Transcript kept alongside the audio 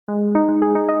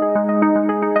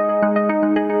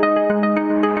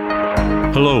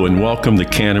Hello and welcome to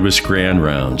Cannabis Grand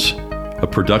Rounds, a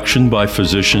production by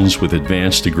physicians with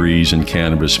advanced degrees in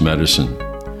cannabis medicine.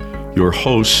 Your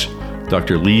hosts,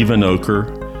 Dr. Lee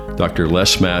Vanoker, Dr.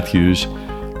 Les Matthews,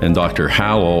 and Dr.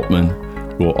 Hal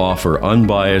Altman will offer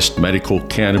unbiased medical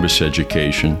cannabis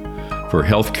education for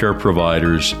healthcare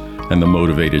providers and the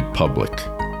motivated public.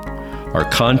 Our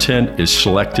content is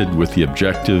selected with the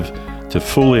objective to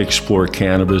fully explore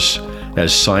cannabis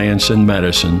as science and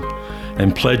medicine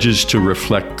and pledges to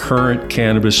reflect current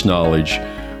cannabis knowledge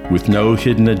with no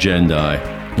hidden agenda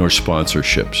nor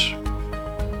sponsorships.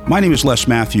 My name is Les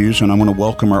Matthews, and I want to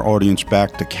welcome our audience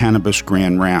back to Cannabis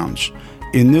Grand Rounds.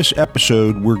 In this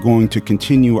episode, we're going to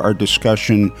continue our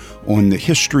discussion on the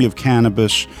history of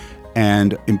cannabis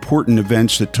and important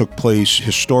events that took place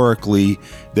historically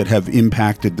that have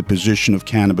impacted the position of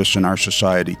cannabis in our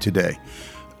society today.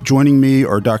 Joining me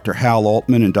are Dr. Hal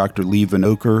Altman and Dr. Lee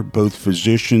Vanoker, both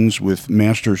physicians with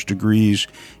master's degrees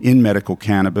in medical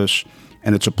cannabis,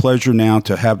 and it's a pleasure now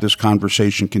to have this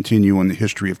conversation continue on the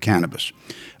history of cannabis.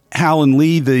 Hal and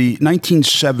Lee, the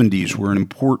 1970s were an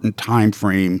important time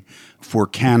frame for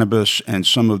cannabis and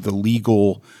some of the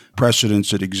legal precedents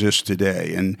that exist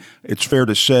today. And it's fair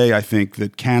to say, I think,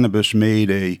 that cannabis made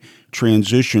a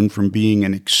transition from being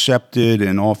an accepted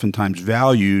and oftentimes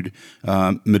valued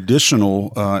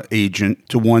medicinal agent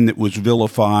to one that was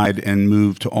vilified and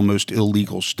moved to almost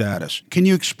illegal status. Can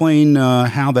you explain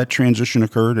how that transition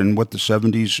occurred and what the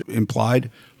 70s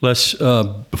implied? Les,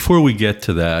 before we get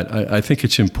to that, I think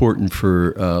it's important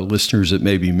for listeners that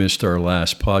maybe missed our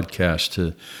last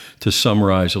podcast to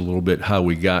summarize a little bit how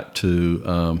we got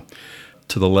to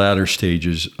the latter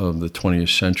stages of the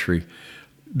 20th century.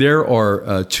 There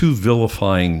are two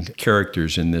vilifying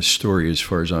characters in this story as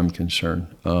far as I'm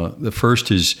concerned. The first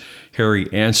is Harry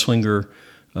Anslinger,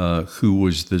 who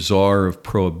was the czar of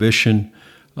Prohibition.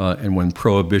 And when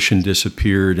Prohibition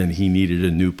disappeared and he needed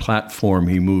a new platform,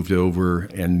 he moved over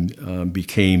and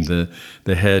became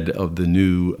the head of the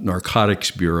new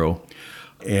Narcotics Bureau.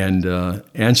 And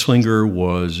Anslinger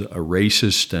was a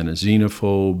racist and a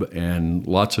xenophobe and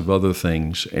lots of other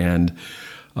things, and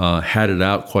had it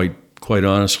out quite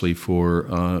honestly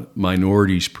for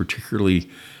minorities, particularly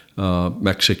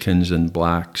Mexicans and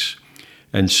blacks.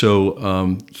 And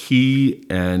so he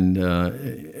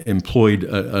employed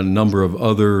a number of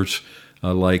others,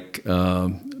 like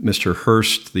Mr.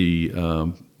 Hearst,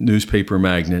 the newspaper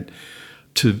magnate,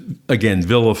 to, again,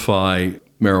 vilify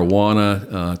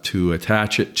marijuana, to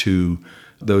attach it to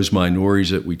those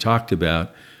minorities that we talked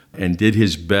about, and did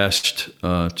his best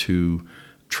to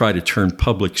try to turn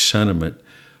public sentiment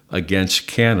against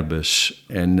cannabis,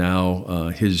 and now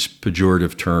his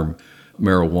pejorative term,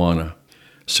 marijuana.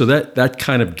 So that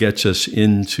kind of gets us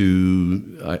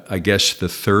into, I guess, the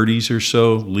 30s or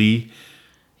so, Lee?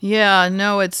 Yeah,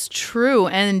 no, it's true.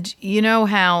 And you know,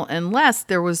 Hal and Les,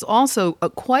 there was also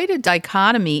quite a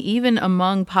dichotomy even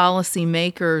among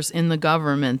policymakers in the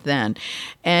government then.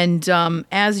 And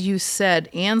as you said,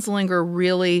 Anslinger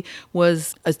really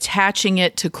was attaching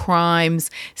it to crimes,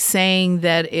 saying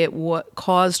that it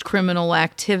caused criminal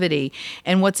activity.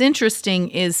 And what's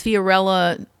interesting is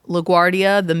Fiorella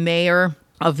LaGuardia, the mayor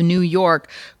of New York,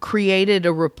 created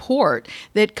a report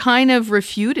that kind of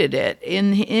refuted it.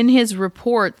 In his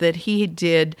report that he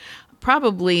did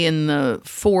probably in the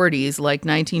 40s, like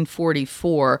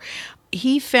 1944,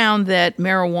 he found that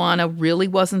marijuana really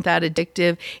wasn't that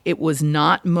addictive. It was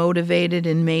not motivated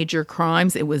in major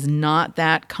crimes. It was not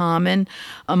that common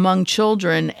among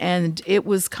children, and it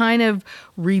was kind of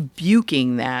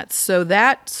rebuking that. So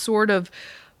that sort of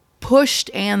pushed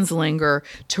Anslinger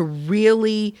to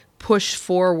really push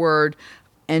forward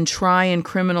and try and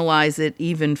criminalize it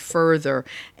even further.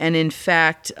 And in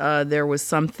fact, there was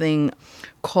something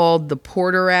called the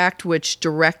Porter Act, which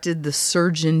directed the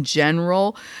Surgeon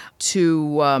General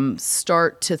to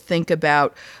start to think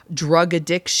about drug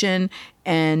addiction.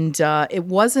 And it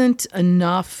wasn't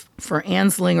enough for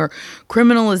Anslinger.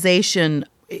 Criminalization,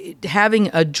 having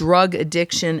a drug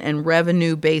addiction and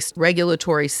revenue-based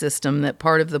regulatory system that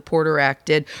part of the Porter Act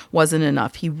did wasn't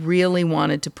enough. He really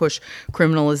wanted to push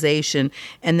criminalization.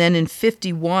 And then in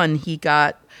 51, he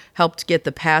helped get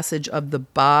the passage of the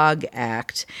Bog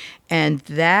Act. And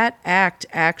that act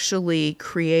actually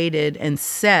created and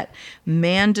set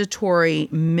mandatory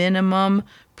minimum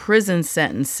prison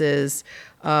sentences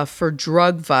for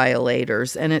drug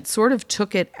violators. And it sort of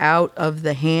took it out of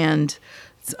the hand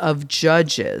of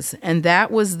judges. And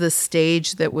that was the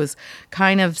stage that was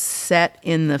kind of set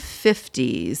in the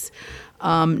 50s.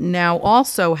 Now,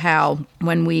 also how,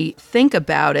 when we think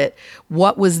about it,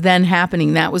 what was then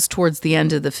happening, that was towards the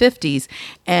end of the 50s.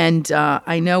 And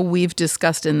I know we've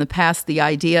discussed in the past the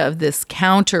idea of this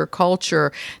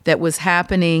counterculture that was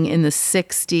happening in the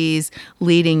 60s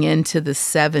leading into the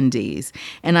 70s.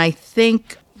 And I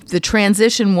think the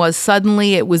transition was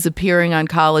suddenly it was appearing on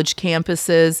college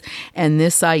campuses, and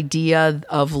this idea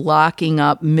of locking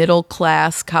up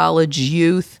middle-class college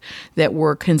youth that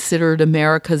were considered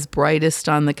America's brightest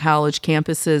on the college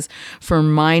campuses for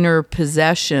minor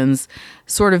possessions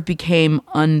sort of became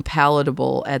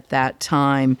unpalatable at that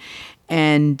time.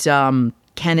 And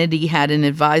Kennedy had an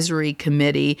advisory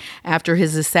committee after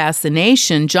his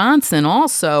assassination. Johnson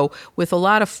also, with a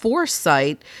lot of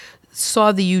foresight,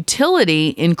 saw the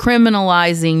utility in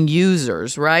criminalizing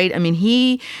users, right? I mean,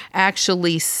 he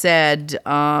actually said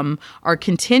our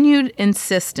continued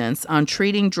insistence on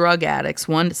treating drug addicts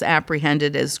once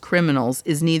apprehended as criminals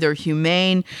is neither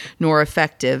humane nor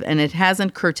effective, and it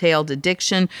hasn't curtailed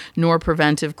addiction nor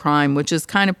preventive crime, which is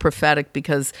kind of prophetic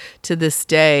because to this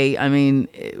day, I mean,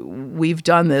 we've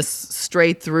done this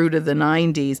straight through to the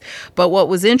 90s. But what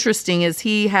was interesting is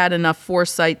he had enough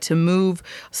foresight to move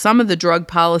some of the drug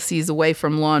policies away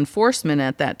from law enforcement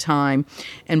at that time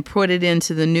and put it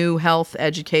into the new health,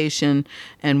 education,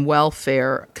 and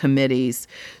welfare committees.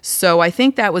 So I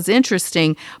think that was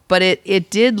interesting, but it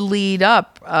did lead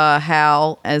up,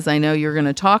 Hal, as I know you're going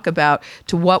to talk about,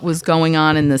 to what was going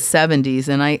on in the 70s.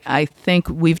 And I think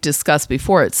we've discussed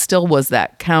before, it still was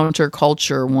that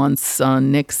counterculture once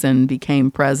Nixon became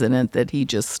president that he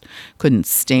just couldn't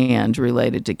stand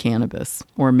related to cannabis,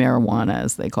 or marijuana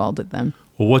as they called it then.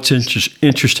 Well, what's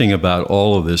interesting about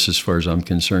all of this, as far as I'm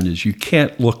concerned, is you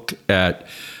can't look at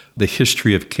the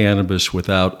history of cannabis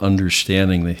without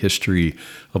understanding the history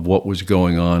of what was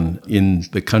going on in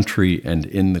the country and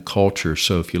in the culture.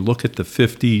 So if you look at the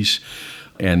 50s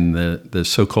and the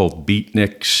so-called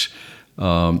beatniks,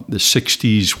 the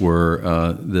 60s were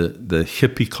the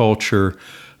hippie culture,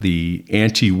 the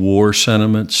anti-war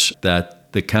sentiments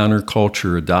that the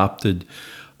counterculture adopted.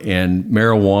 And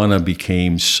marijuana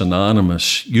became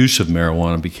synonymous, use of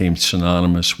marijuana became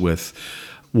synonymous with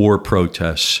war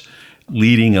protests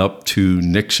leading up to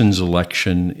Nixon's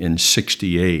election in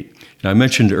 68. And I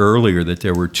mentioned earlier that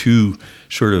there were two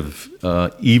sort of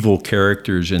evil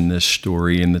characters in this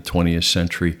story in the 20th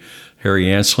century. Harry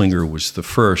Anslinger was the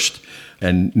first,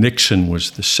 and Nixon was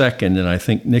the second. And I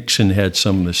think Nixon had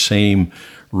some of the same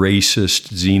racist,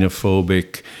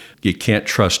 xenophobic, you can't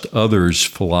trust others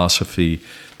philosophy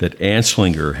that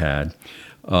Anslinger had.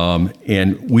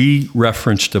 And we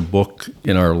referenced a book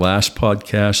in our last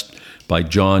podcast by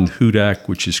John Hudak,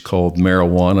 which is called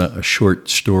Marijuana, A Short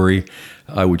Story.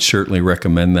 I would certainly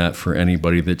recommend that for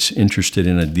anybody that's interested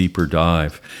in a deeper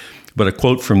dive. But a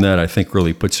quote from that I think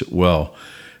really puts it well.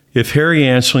 If Harry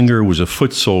Anslinger was a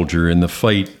foot soldier in the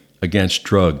fight against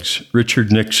drugs,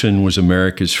 Richard Nixon was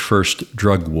America's first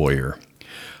drug warrior.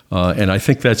 And I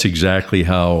think that's exactly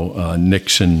how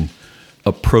Nixon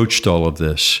approached all of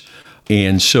this.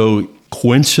 And so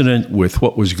coincident with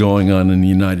what was going on in the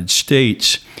United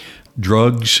States,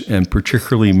 drugs, and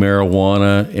particularly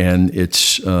marijuana and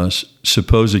its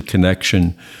supposed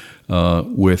connection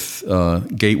with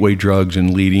gateway drugs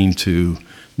and leading to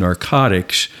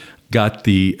narcotics, got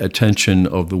the attention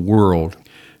of the world.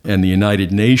 And the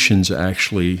United Nations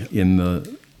actually, in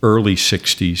the early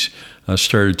 60s,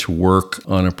 started to work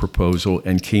on a proposal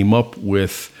and came up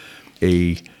with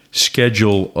a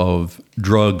schedule of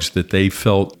drugs that they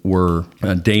felt were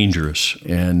dangerous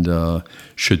and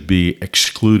should be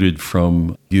excluded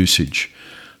from usage.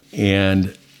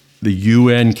 And the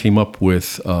UN came up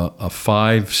with a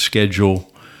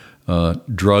 5-schedule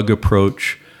drug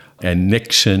approach, and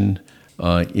Nixon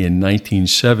in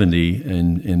 1970,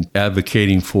 in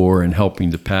advocating for and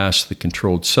helping to pass the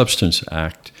Controlled Substance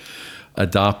Act,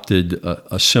 adopted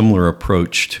a similar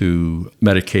approach to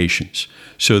medications.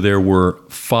 So there were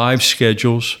 5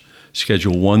 schedules,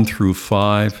 Schedule 1 through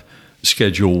 5.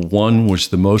 Schedule 1 was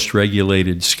the most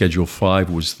regulated, Schedule 5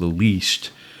 was the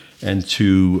least. And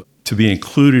to be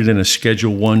included in a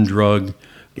Schedule 1 drug,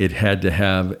 it had to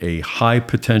have a high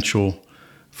potential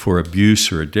for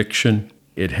abuse or addiction.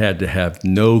 It had to have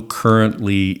no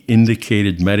currently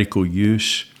indicated medical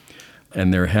use,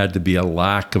 and there had to be a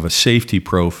lack of a safety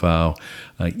profile,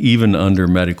 even under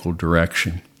medical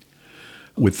direction.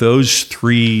 With those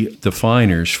 3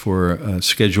 definers for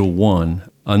Schedule 1,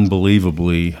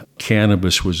 unbelievably,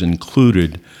 cannabis was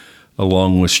included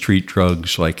along with street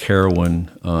drugs like heroin,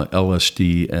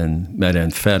 LSD, and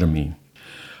methamphetamine.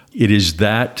 It is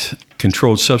that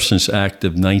Controlled Substance Act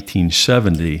of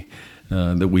 1970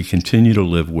 that we continue to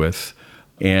live with,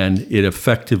 and it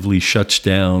effectively shuts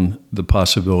down the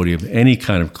possibility of any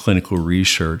kind of clinical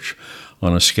research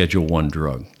on a Schedule I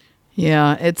drug.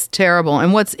 Yeah, it's terrible.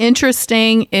 And what's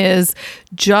interesting is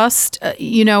just,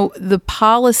 the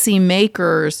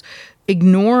policymakers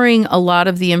ignoring a lot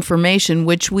of the information,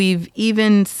 which we've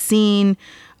even seen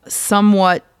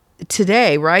somewhat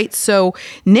today, right? So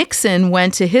Nixon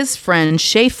went to his friend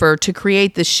Schaefer to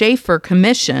create the Schaefer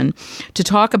Commission to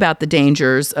talk about the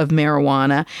dangers of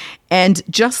marijuana. And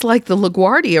just like the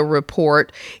LaGuardia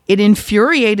report, it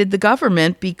infuriated the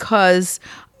government because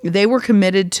they were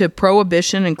committed to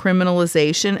prohibition and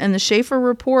criminalization. And the Schaefer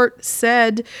report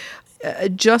said,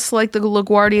 just like the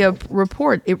LaGuardia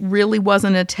report, it really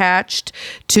wasn't attached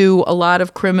to a lot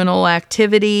of criminal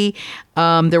activity.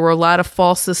 There were a lot of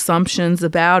false assumptions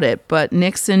about it, but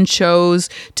Nixon chose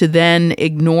to then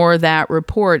ignore that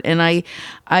report. And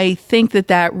I think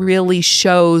that really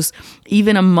shows,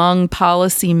 even among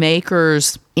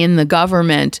policymakers in the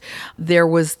government, there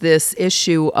was this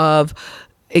issue of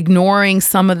ignoring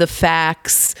some of the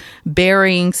facts,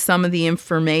 burying some of the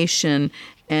information,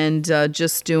 and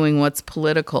just doing what's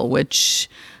political, which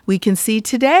we can see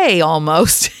today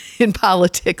almost in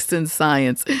politics and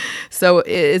science. So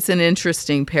it's an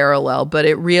interesting parallel, but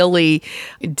it really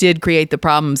did create the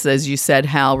problems, as you said,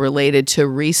 Hal, related to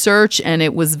research. And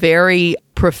it was very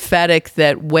prophetic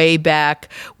that way back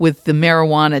with the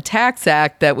Marijuana Tax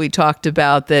Act that we talked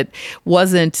about, that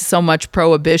wasn't so much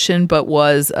prohibition, but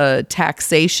was a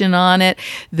taxation on it,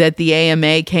 that the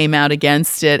AMA came out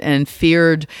against it and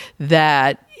feared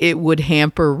that it would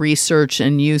hamper research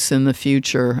and use in the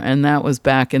future. And that was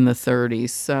back in the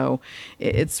 30s. So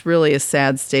it's really a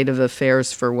sad state of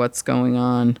affairs for what's going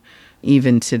on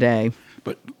even today.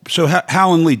 But so,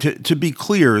 Hal and Lee, to be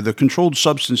clear, the Controlled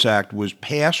Substance Act was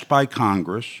passed by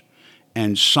Congress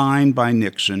and signed by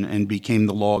Nixon and became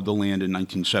the law of the land in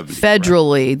 1970.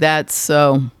 Federally, correct? That's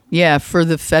so. Yeah, for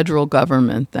the federal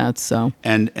government, that's so.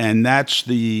 And that's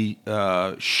the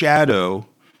shadow,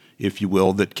 if you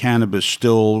will, that cannabis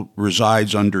still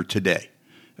resides under today.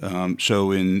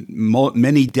 So in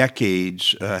many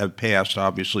decades have passed,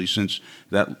 obviously, since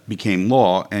that became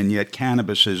law, and yet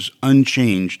cannabis is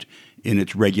unchanged in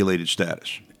its regulated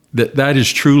status. That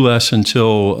is true, Les,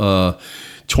 until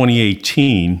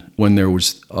 2018, when there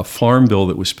was a farm bill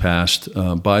that was passed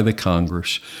by the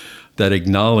Congress that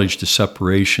acknowledged a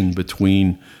separation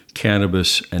between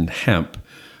cannabis and hemp.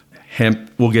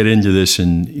 Hemp, we'll get into this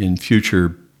in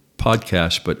future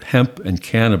podcasts, but hemp and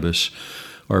cannabis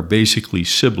are basically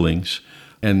siblings,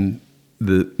 and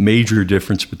the major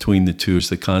difference between the two is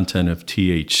the content of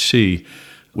THC,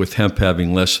 with hemp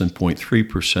having less than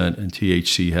 0.3% and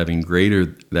THC having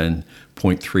greater than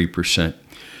 0.3%.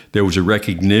 There was a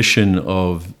recognition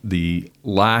of the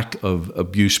lack of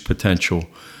abuse potential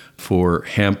for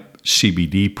hemp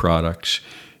CBD products,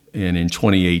 and in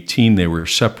 2018 they were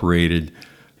separated,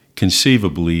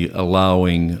 conceivably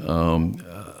allowing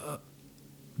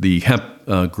the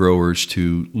hemp growers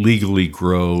to legally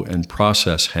grow and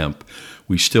process hemp.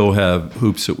 We still have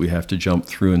hoops that we have to jump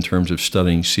through in terms of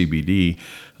studying CBD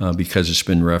because it's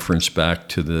been referenced back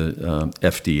to the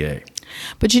FDA.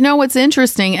 But what's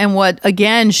interesting, and what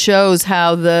again shows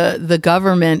how the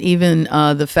government, even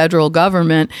the federal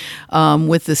government,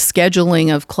 with the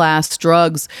scheduling of class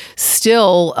drugs,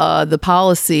 still the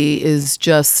policy is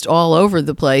just all over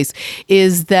the place,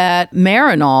 is that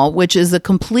Marinol, which is a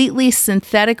completely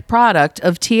synthetic product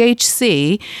of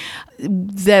THC,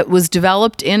 that was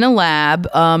developed in a lab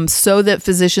so that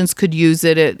physicians could use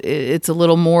it. It's a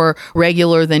little more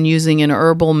regular than using an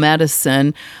herbal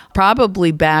medicine,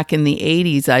 probably back in the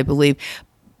 80s, I believe.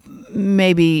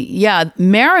 Maybe, yeah.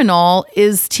 Marinol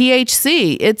is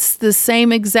THC. It's the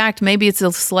same exact, maybe it's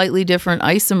a slightly different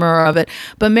isomer of it,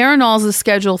 but Marinol is a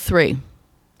Schedule III.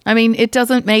 I mean, it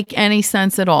doesn't make any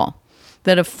sense at all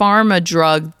that a pharma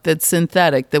drug that's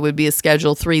synthetic, that would be a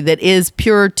Schedule III, that is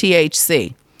pure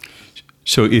THC.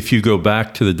 So if you go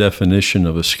back to the definition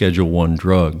of a Schedule I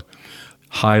drug,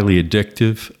 highly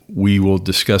addictive, we will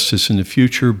discuss this in the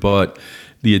future, but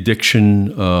the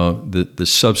addiction, the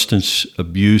substance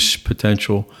abuse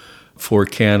potential for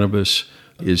cannabis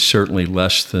is certainly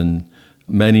less than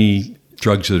many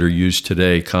drugs that are used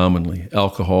today commonly.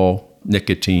 Alcohol,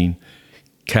 nicotine,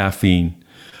 caffeine,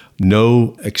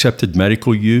 no accepted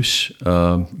medical use.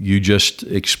 You just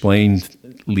explained,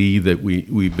 Lee, that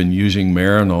we've been using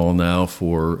Marinol now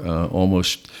for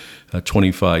almost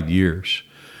 25 years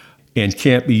and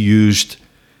can't be used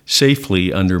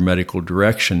safely under medical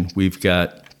direction. We've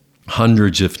got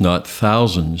hundreds, if not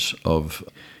thousands, of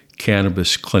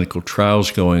cannabis clinical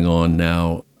trials going on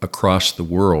now across the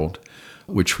world,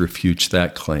 which refutes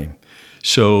that claim.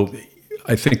 So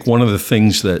I think one of the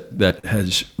things that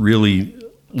has really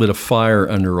lit a fire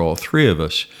under all three of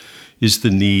us is the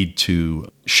need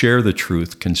to share the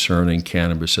truth concerning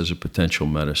cannabis as a potential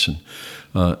medicine,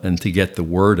 and to get the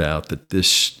word out that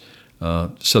this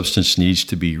substance needs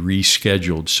to be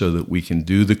rescheduled so that we can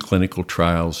do the clinical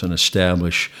trials and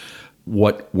establish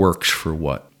what works for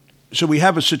what. So we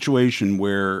have a situation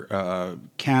where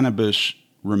cannabis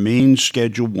remains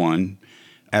Schedule 1.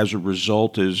 As a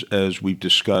result, as we've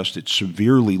discussed, it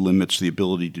severely limits the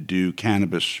ability to do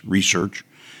cannabis research.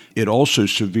 It also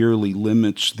severely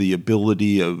limits the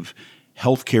ability of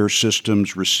healthcare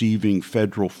systems receiving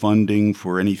federal funding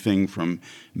for anything from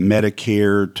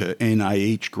Medicare to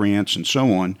NIH grants and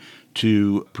so on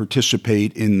to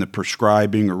participate in the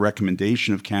prescribing or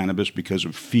recommendation of cannabis because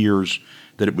of fears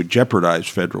that it would jeopardize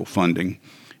federal funding.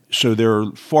 So there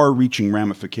are far-reaching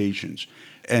ramifications.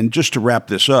 And just to wrap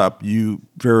this up, you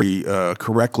very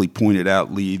correctly pointed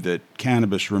out, Lee, that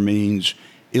cannabis remains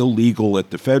illegal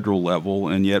at the federal level,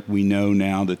 and yet we know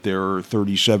now that there are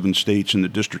 37 states in the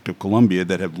District of Columbia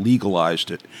that have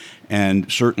legalized it. And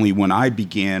certainly when I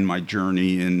began my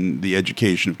journey in the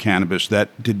education of cannabis,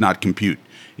 that did not compute.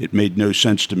 It made no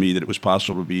sense to me that it was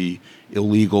possible to be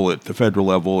illegal at the federal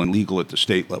level and legal at the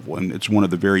state level. And it's one of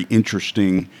the very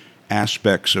interesting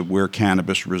aspects of where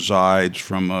cannabis resides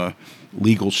from a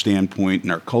legal standpoint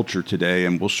in our culture today,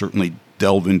 and we'll certainly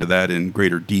delve into that in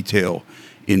greater detail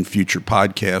in future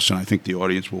podcasts, and I think the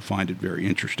audience will find it very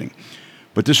interesting.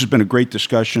 But this has been a great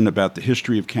discussion about the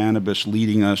history of cannabis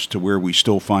leading us to where we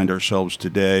still find ourselves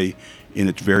today in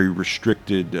its very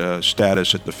restricted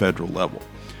status at the federal level.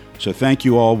 So thank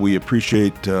you all. We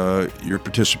appreciate your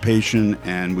participation,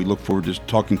 and we look forward to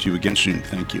talking to you again soon.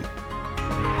 Thank you.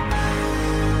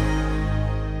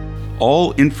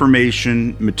 All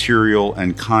information, material,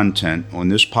 and content on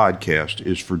this podcast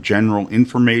is for general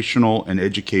informational and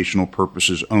educational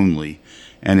purposes only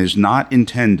and is not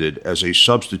intended as a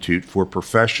substitute for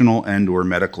professional and/or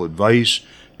medical advice,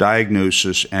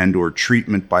 diagnosis, and/or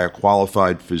treatment by a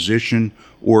qualified physician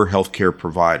or healthcare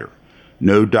provider.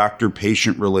 No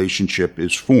doctor-patient relationship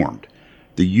is formed.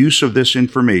 The use of this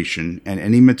information and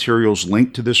any materials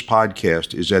linked to this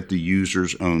podcast is at the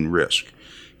user's own risk.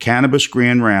 Cannabis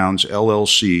Grand Rounds,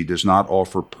 LLC does not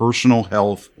offer personal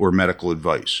health or medical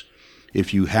advice.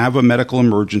 If you have a medical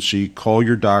emergency, call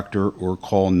your doctor or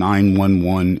call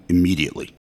 911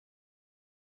 immediately.